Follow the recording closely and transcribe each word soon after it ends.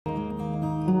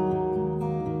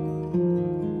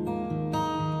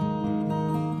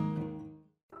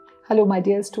Hello my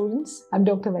dear students, I'm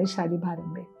Dr. Vaishali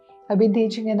Bharambe. I've been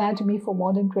teaching anatomy for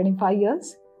more than 25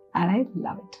 years and I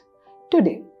love it.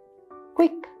 Today,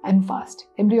 quick and fast,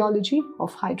 Embryology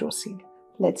of Hydrocele.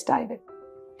 Let's dive in.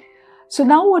 So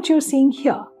now what you're seeing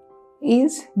here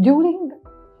is during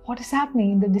what is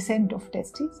happening in the descent of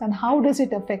testes and how does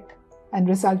it affect and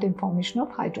result in formation of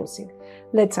hydrocele.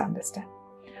 Let's understand.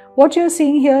 What you're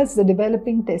seeing here is the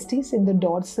developing testes in the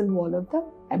dorsal wall of the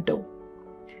abdomen.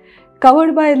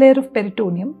 Covered by a layer of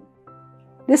peritoneum,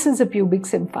 this is the pubic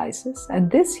symphysis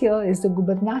and this here is the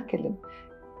gubernaculum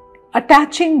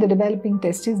attaching the developing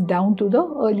testes down to the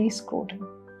early scrotum.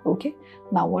 Okay,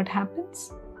 now what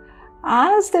happens?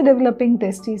 As the developing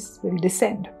testes will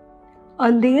descend,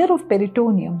 a layer of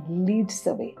peritoneum leads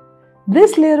the way.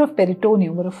 This layer of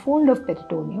peritoneum or a fold of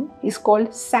peritoneum is called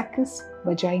saccus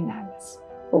vaginalis.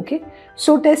 Okay,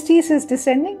 so testes is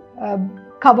descending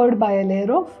covered by a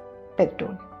layer of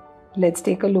peritoneum. Let's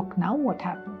take a look now what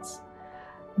happens.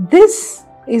 This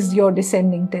is your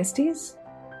descending testes.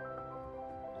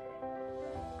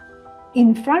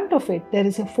 In front of it, there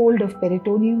is a fold of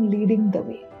peritoneum leading the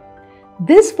way.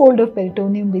 This fold of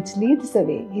peritoneum which leads the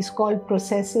way is called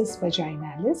processus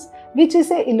vaginalis, which is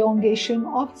an elongation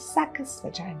of saccus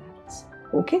vaginalis.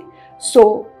 Okay,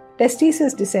 so testis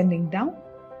is descending down.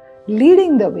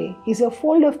 Leading the way is a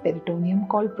fold of peritoneum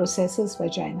called processus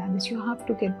vaginalis. You have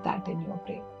to get that in your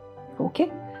brain.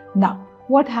 Okay, now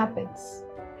what happens?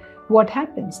 What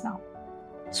happens now?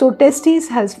 So testis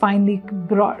has finally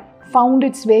found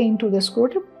its way into the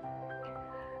scrotum.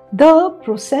 The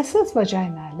processus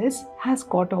vaginalis has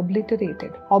got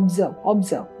obliterated. Observe,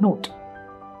 note.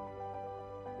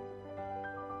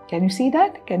 Can you see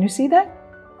that? Can you see that?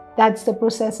 That's the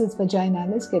processus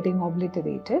vaginalis getting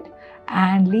obliterated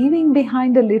and leaving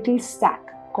behind a little sac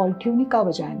called tunica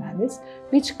vaginalis,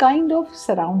 which kind of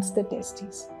surrounds the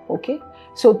testes. Okay,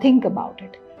 so think about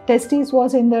it. Testes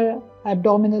was in the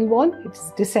abdominal wall,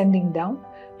 it's descending down.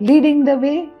 Leading the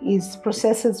way is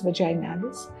processus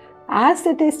vaginalis. As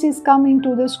the testes come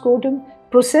into the scrotum,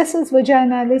 processus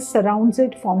vaginalis surrounds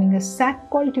it, forming a sac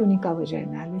called tunica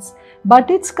vaginalis, but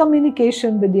its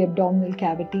communication with the abdominal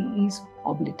cavity is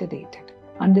obliterated.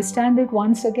 Understand it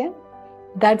once again?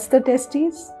 That's the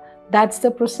testes, that's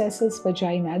the processus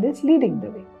vaginalis leading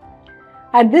the way.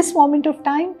 At this moment of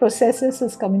time, processus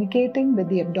is communicating with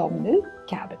the abdominal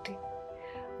cavity.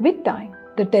 With time,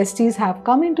 the testes have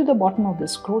come into the bottom of the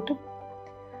scrotum.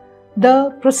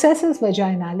 The processus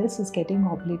vaginalis is getting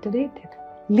obliterated,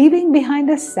 leaving behind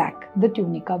a sac, the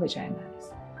tunica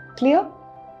vaginalis. Clear?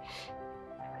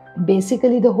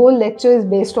 Basically, the whole lecture is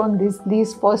based on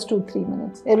these first 2-3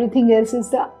 minutes. Everything else is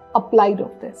the applied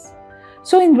of this.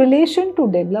 So, in relation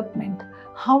to development,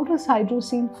 how does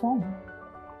hydrocele form?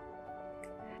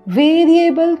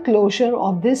 Variable closure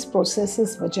of this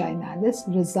processus vaginalis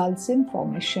results in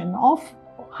formation of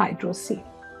hydrocele.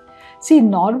 See,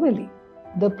 normally,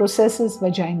 the processus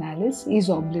vaginalis is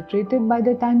obliterated by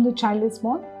the time the child is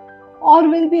born or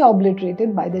will be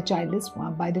obliterated by the time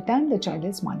the child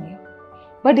is 1 year.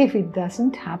 But if it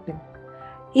doesn't happen,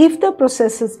 if the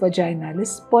processus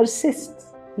vaginalis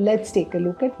persists, let's take a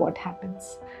look at what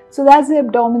happens. So that's the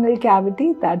abdominal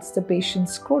cavity, that's the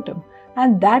patient's scrotum,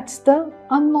 and that's the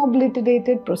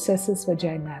unobliterated processus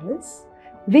vaginalis,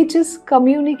 which is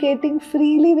communicating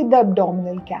freely with the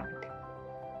abdominal cavity.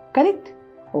 Correct?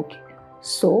 Okay.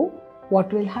 So,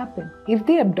 what will happen? If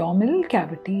the abdominal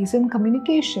cavity is in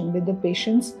communication with the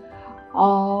patient's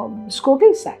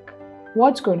scrotal sac,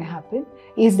 what's going to happen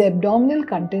is the abdominal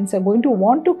contents are going to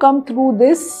want to come through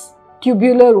this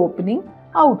tubular opening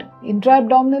out.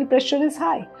 Intra-abdominal pressure is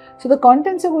high. So, the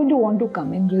contents are going to want to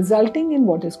come in, resulting in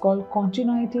what is called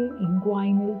congenital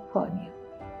inguinal hernia.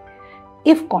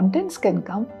 If contents can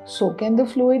come, so can the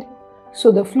fluid.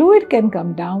 So, the fluid can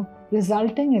come down,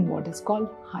 resulting in what is called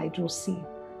hydrocele.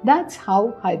 That's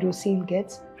how hydrocele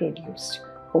gets produced.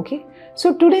 Okay.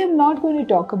 So today I'm not going to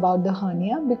talk about the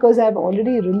hernia because I've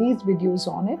already released videos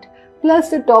on it. Plus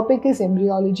the topic is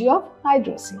embryology of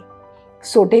hydrocele.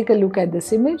 So take a look at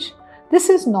this image. This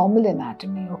is normal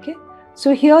anatomy. Okay.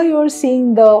 So here you're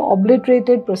seeing the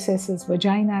obliterated processus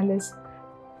vaginalis,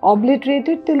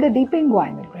 obliterated till the deep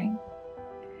inguinal ring.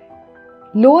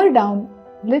 Lower down,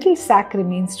 little sac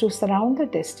remains to surround the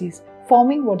testes,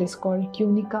 forming what is called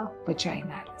tunica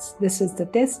vaginalis. This is the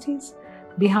testes.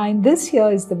 Behind this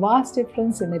here is the vast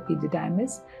difference in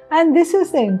epididymis, and this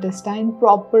is the intestine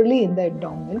properly in the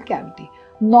abdominal cavity,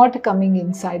 not coming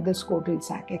inside the scrotal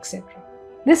sac, etc.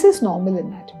 This is normal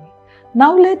anatomy.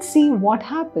 Now let's see what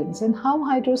happens and how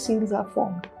hydroceles are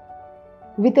formed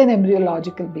with an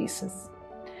embryological basis.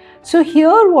 So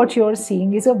here what you're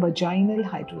seeing is a vaginal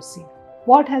hydrocele.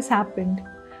 what has happened?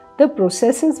 The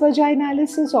processus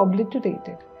vaginalis is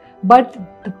obliterated, but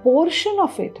the portion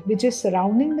of it which is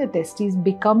surrounding the testes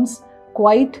becomes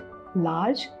quite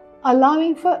large,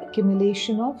 allowing for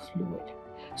accumulation of fluid.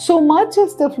 So much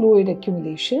is the fluid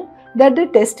accumulation that the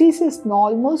testis is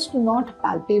almost not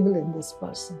palpable in this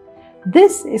person.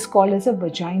 This is called as a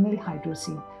vaginal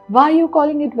hydrocele. Why are you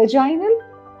calling it vaginal?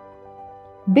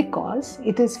 Because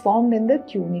it is formed in the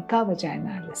tunica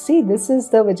vaginalis. See, this is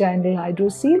the vaginal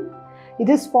hydrocele. It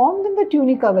is formed in the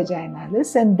tunica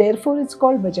vaginalis and therefore it's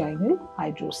called vaginal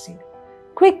hydrocele.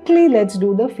 Quickly, let's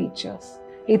do the features.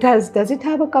 Does it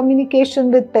have a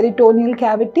communication with peritoneal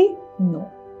cavity?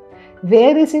 No.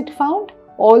 Where is it found?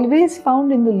 Always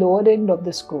found in the lower end of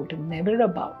the scrotum, never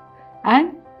above.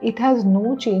 And it has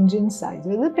no change in size.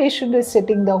 Whether the patient is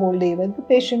sitting the whole day, whether the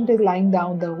patient is lying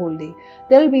down the whole day,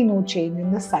 there will be no change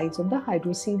in the size of the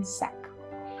hydrocele sac.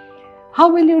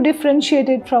 How will you differentiate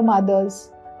it from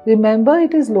others? Remember,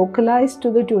 it is localized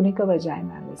to the tunica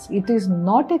vaginalis. It is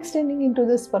not extending into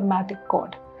the spermatic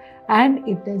cord and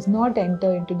it does not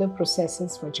enter into the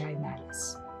processus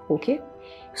vaginalis. Okay?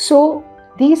 So,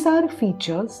 these are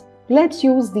features. Let's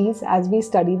use these as we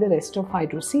study the rest of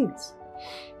hydroceles.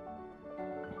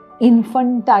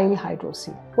 Infantile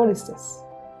hydrocele. What is this?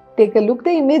 Take a look.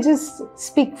 The images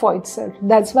speak for itself.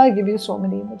 That's why I give you so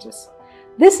many images.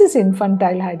 This is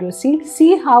infantile hydrocele.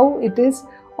 See how it is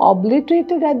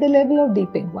obliterated at the level of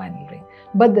deep inguinal ring.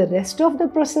 But the rest of the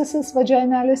processus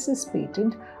vaginalis is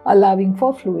patent, allowing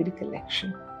for fluid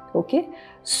collection. Okay.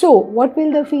 So, what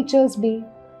will the features be?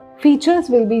 Features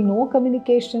will be no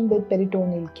communication with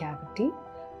peritoneal cavity,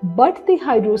 but the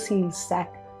hydrocele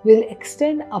sac will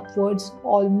extend upwards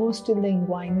almost till the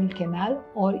inguinal canal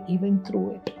or even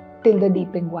through it till the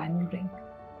deep inguinal ring.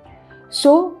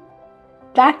 So,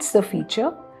 that's the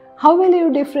feature. How will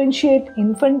you differentiate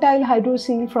infantile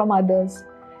hydrocele from others?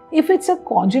 If it's a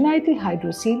congenital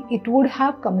hydrocele, it would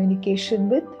have communication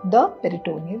with the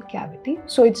peritoneal cavity.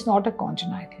 So, it's not a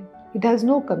congenital. It has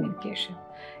no communication.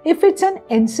 If it's an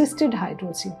encysted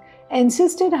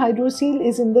hydrocele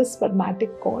is in the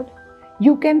spermatic cord.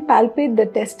 You can palpate the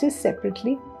testis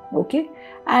separately, okay?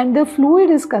 And the fluid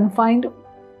is confined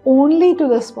only to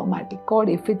the spermatic cord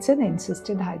if it's an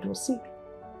encysted hydrocele.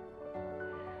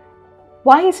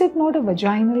 Why is it not a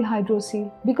vaginal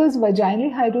hydrocele? Because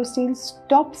vaginal hydrocele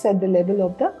stops at the level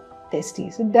of the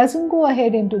testes. It doesn't go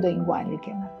ahead into the inguinal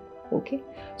canal. Okay.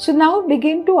 So now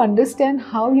begin to understand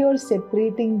how you are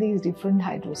separating these different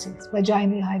hydroceles.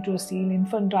 Vaginal hydrocele,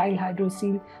 infantile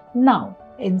hydrocele, now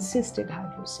encysted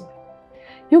hydrocele.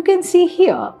 You can see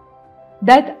here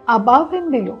that above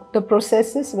and below the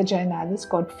processus vaginalis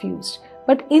got fused,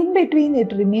 but in between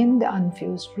it remained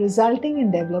unfused, resulting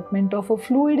in development of a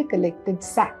fluid collected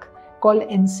sac called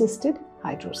encysted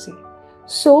hydrocele.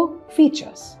 So,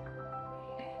 features.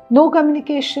 No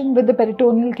communication with the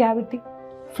peritoneal cavity.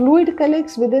 Fluid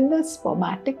collects within the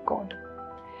spermatic cord.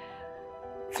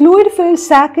 Fluid-filled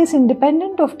sac is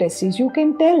independent of testes. You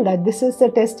can tell that this is the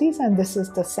testes and this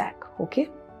is the sac. Okay?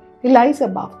 It lies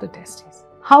above the testes.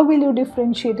 How will you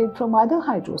differentiate it from other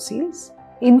hydroceles?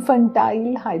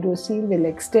 Infantile hydrocele will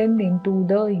extend into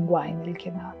the inguinal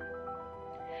canal.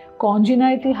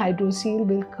 Congenital hydrocele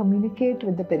will communicate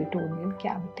with the peritoneal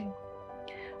cavity.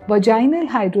 Vaginal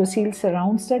hydrocele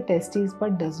surrounds the testes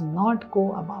but does not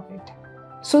go above it.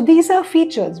 So these are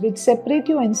features which separate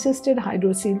your encysted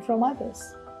hydrocele from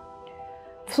others.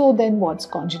 So then what's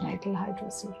congenital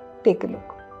hydrocele? Take a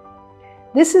look.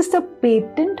 This is the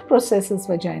patent processus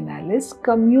vaginalis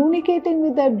communicating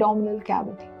with the abdominal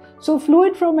cavity. So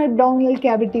fluid from abdominal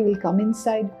cavity will come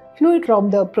inside, fluid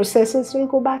from the processus will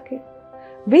go back in.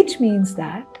 Which means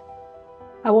that,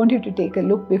 I want you to take a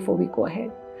look before we go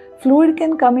ahead. Fluid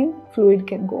can come in, fluid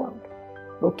can go out.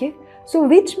 Okay? So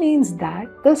which means that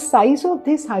the size of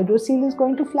this hydrocele is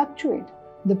going to fluctuate.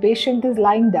 The patient is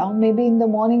lying down, maybe in the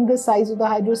morning the size of the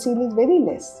hydrocele is very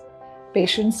less.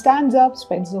 Patient stands up,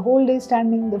 spends the whole day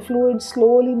standing, the fluid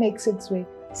slowly makes its way.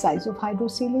 Size of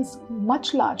hydrocele is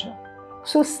much larger.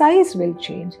 So size will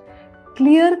change.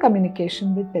 Clear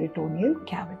communication with peritoneal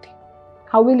cavity.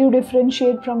 How will you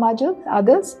differentiate from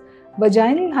others?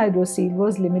 Vaginal hydrocele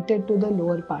was limited to the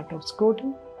lower part of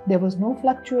scrotum. There was no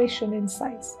fluctuation in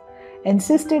size.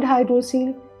 Encysted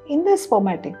hydrocele in the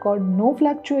spermatic cord, no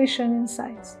fluctuation in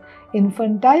size.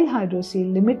 Infantile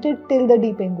hydrocele limited till the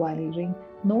deep inguinal ring,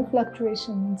 no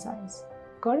fluctuation in size.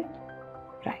 Got it?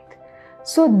 Right.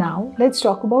 So now let's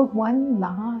talk about one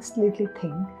last little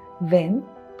thing. When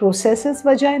processus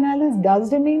vaginalis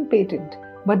does remain patent,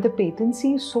 but the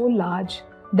patency is so large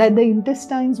that the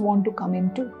intestines want to come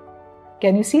in too.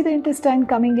 Can you see the intestine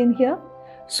coming in here?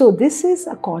 So this is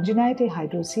a congenital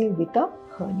hydrocele with a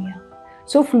hernia.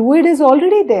 So fluid is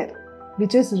already there,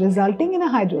 which is resulting in a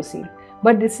hydrocele.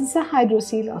 But this is a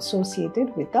hydrocele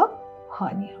associated with a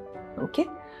hernia. Okay?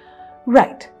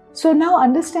 Right. So now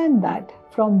understand that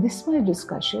from this much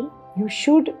discussion, you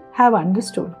should have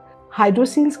understood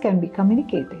hydroceles can be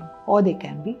communicating or they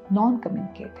can be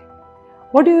non-communicating.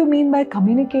 What do you mean by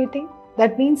communicating?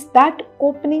 That means that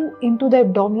opening into the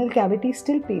abdominal cavity is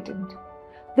still patent.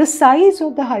 The size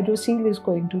of the hydrocele is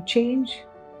going to change.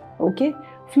 Okay?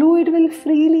 Fluid will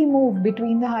freely move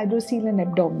between the hydrocele and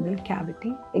abdominal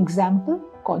cavity. Example,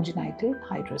 congenital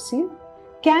hydrocele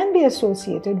can be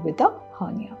associated with a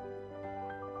hernia.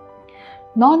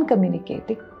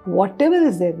 Non-communicating, whatever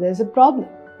is there, there is a problem,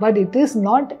 but it is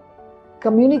not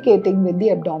communicating with the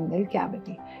abdominal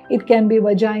cavity. It can be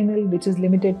vaginal, which is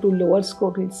limited to lower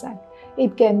scrotal sac.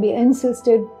 It can be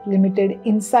encysted, limited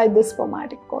inside the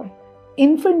spermatic cord.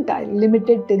 Infantile,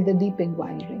 limited till the deep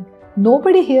inguinal ring.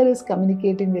 Nobody here is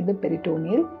communicating with the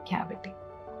peritoneal cavity.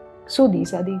 So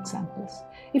these are the examples.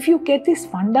 If you get these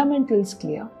fundamentals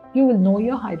clear, you will know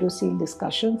your hydrocele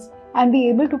discussions and be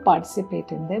able to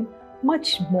participate in them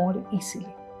much more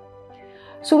easily.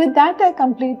 So with that, I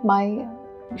complete my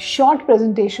short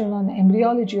presentation on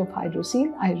embryology of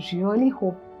hydrocele. I really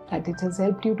hope that it has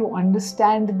helped you to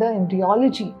understand the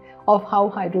embryology of how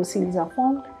hydroceles are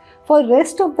formed. For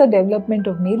rest of the development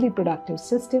of male reproductive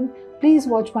system, please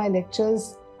watch my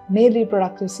lectures, Male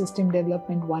Reproductive System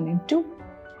Development 1 and 2.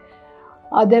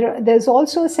 There's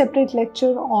also a separate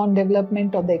lecture on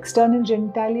development of the external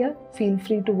genitalia. Feel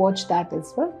free to watch that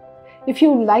as well. If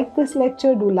you like this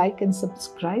lecture, do like and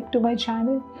subscribe to my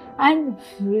channel and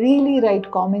really write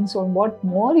comments on what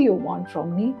more you want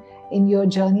from me in your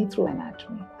journey through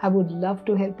anatomy. I would love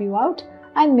to help you out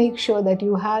and make sure that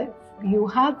you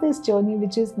have this journey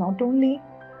which is not only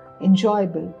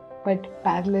enjoyable but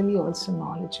parallelly also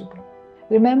knowledgeable.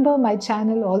 Remember, my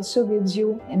channel also gives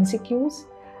you MCQs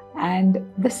and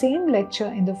the same lecture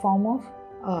in the form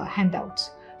of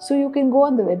handouts. So you can go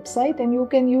on the website and you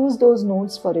can use those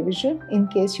notes for revision in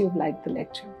case you've liked the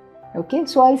lecture. Okay,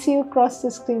 so I'll see you across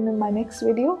the screen in my next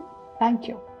video. Thank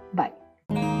you.